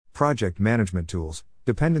Project management tools,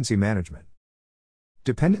 dependency management.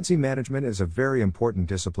 Dependency management is a very important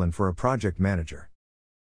discipline for a project manager.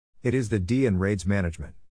 It is the D in RAID's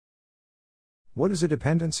management. What is a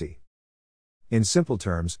dependency? In simple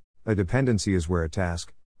terms, a dependency is where a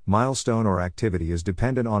task, milestone or activity is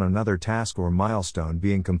dependent on another task or milestone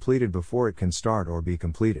being completed before it can start or be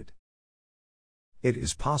completed. It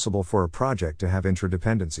is possible for a project to have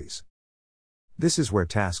intradependencies. This is where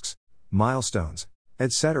tasks, milestones,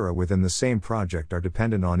 etc. within the same project are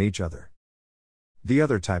dependent on each other. The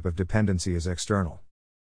other type of dependency is external.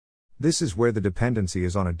 This is where the dependency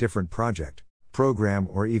is on a different project, program,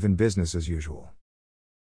 or even business as usual.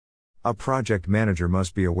 A project manager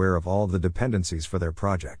must be aware of all the dependencies for their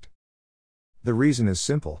project. The reason is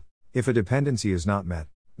simple: if a dependency is not met,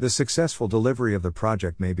 the successful delivery of the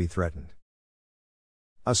project may be threatened.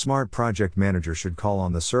 A smart project manager should call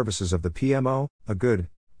on the services of the PMO. A good,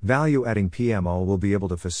 value-adding PMO will be able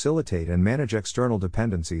to facilitate and manage external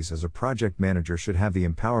dependencies, as a project manager should have the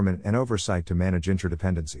empowerment and oversight to manage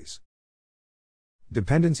interdependencies.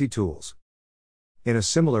 Dependency tools. In a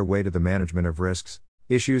similar way to the management of risks,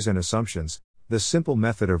 issues and assumptions, the simple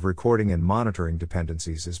method of recording and monitoring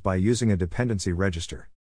dependencies is by using a dependency register.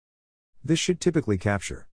 This should typically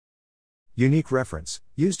capture unique reference,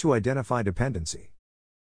 used to identify dependency;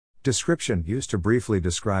 description, used to briefly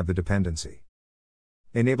describe the dependency;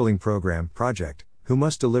 enabling program, project, who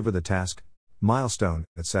must deliver the task, milestone,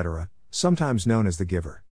 etc., sometimes known as the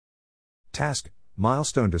giver; task,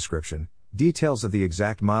 milestone description, details of the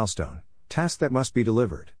exact milestone, task that must be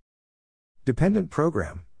delivered; dependent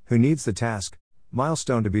program, who needs the task,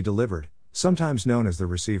 milestone to be delivered, sometimes known as the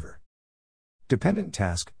receiver; dependent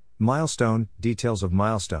task, milestone, details of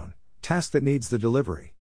milestone, task that needs the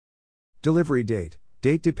delivery; delivery date,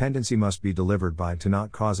 date dependency must be delivered by to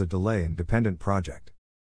not cause a delay in dependent project;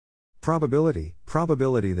 probability,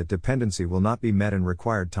 probability that dependency will not be met in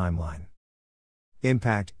required timeline;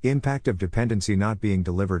 impact, impact of dependency not being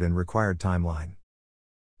delivered in required timeline;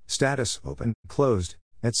 status, open, closed,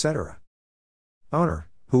 etc. Owner,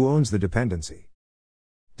 who owns the dependency;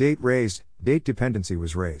 date raised, date dependency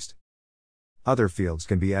was raised. Other fields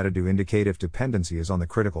can be added to indicate if dependency is on the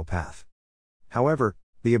critical path. However,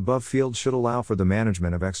 the above fields should allow for the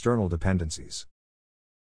management of external dependencies.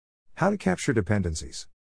 How to capture dependencies.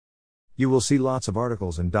 You will see lots of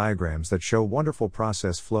articles and diagrams that show wonderful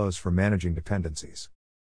process flows for managing dependencies.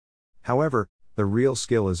 However, the real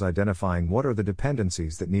skill is identifying what are the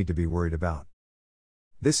dependencies that need to be worried about.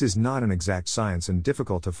 This is not an exact science and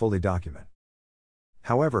difficult to fully document.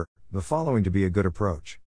 However, the following to be a good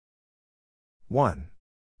approach. 1.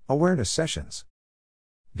 Awareness sessions.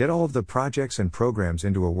 Get all of the projects and programs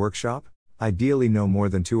into a workshop, ideally no more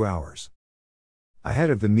than 2 hours.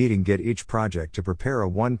 Ahead of the meeting, get each project to prepare a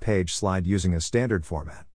one-page slide using a standard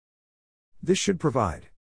format. This should provide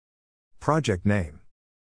project name,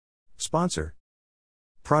 sponsor,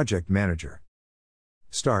 project manager,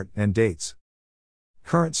 start and dates,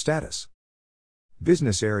 current status,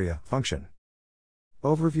 business area, function,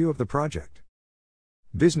 overview of the project,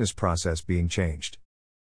 business process being changed,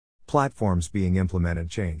 platforms being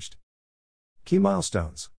implemented, changed, key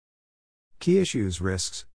milestones, key issues,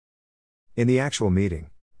 risks. In the actual meeting,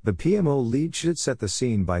 the PMO lead should set the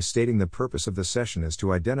scene by stating the purpose of the session is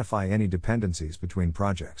to identify any dependencies between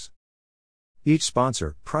projects. Each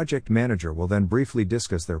sponsor, project manager, will then briefly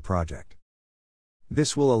discuss their project.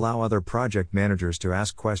 This will allow other project managers to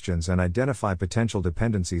ask questions and identify potential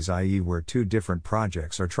dependencies, i.e., where two different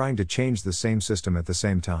projects are trying to change the same system at the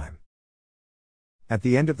same time. At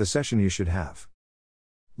the end of the session, you should have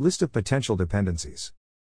list of potential dependencies,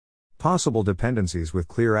 possible dependencies with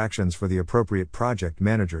clear actions for the appropriate project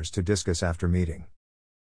managers to discuss after meeting.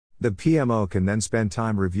 The PMO can then spend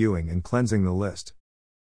time reviewing and cleansing the list,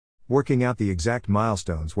 working out the exact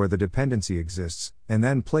milestones where the dependency exists, and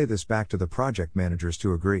then play this back to the project managers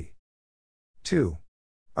to agree. 2.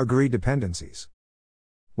 Agree dependencies.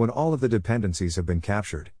 When all of the dependencies have been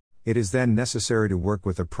captured, it is then necessary to work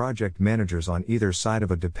with the project managers on either side of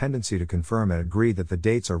a dependency to confirm and agree that the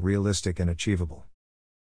dates are realistic and achievable.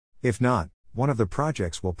 If not, one of the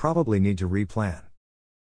projects will probably need to replan.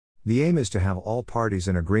 The aim is to have all parties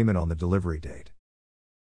in agreement on the delivery date.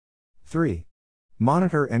 3.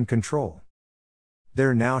 Monitor and control.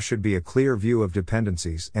 There now should be a clear view of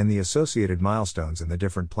dependencies and the associated milestones in the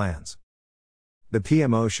different plans. The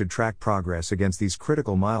PMO should track progress against these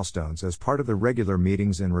critical milestones as part of the regular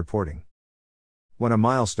meetings and reporting. When a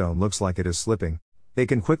milestone looks like it is slipping, they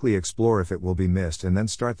can quickly explore if it will be missed and then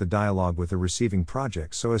start the dialogue with the receiving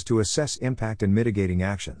project so as to assess impact and mitigating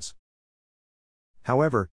actions.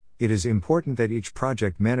 However, It is important that each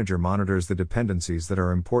project manager monitors the dependencies that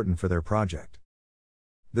are important for their project.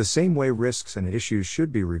 The same way risks and issues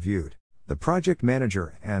should be reviewed, the project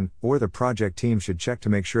manager and/or the project team should check to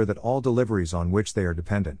make sure that all deliveries on which they are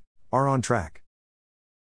dependent are on track.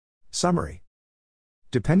 Summary: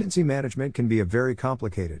 dependency management can be a very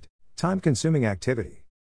complicated, time-consuming activity.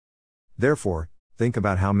 Therefore, think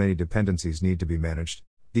about how many dependencies need to be managed,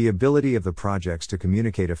 the ability of the projects to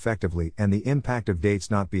communicate effectively, and the impact of dates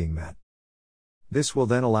not being met. This will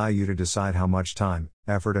then allow you to decide how much time,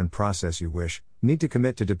 effort, and process you need to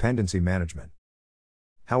commit to dependency management.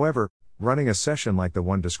 However, running a session like the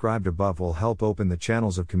one described above will help open the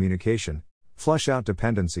channels of communication, flush out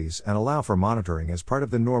dependencies, and allow for monitoring as part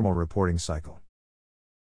of the normal reporting cycle.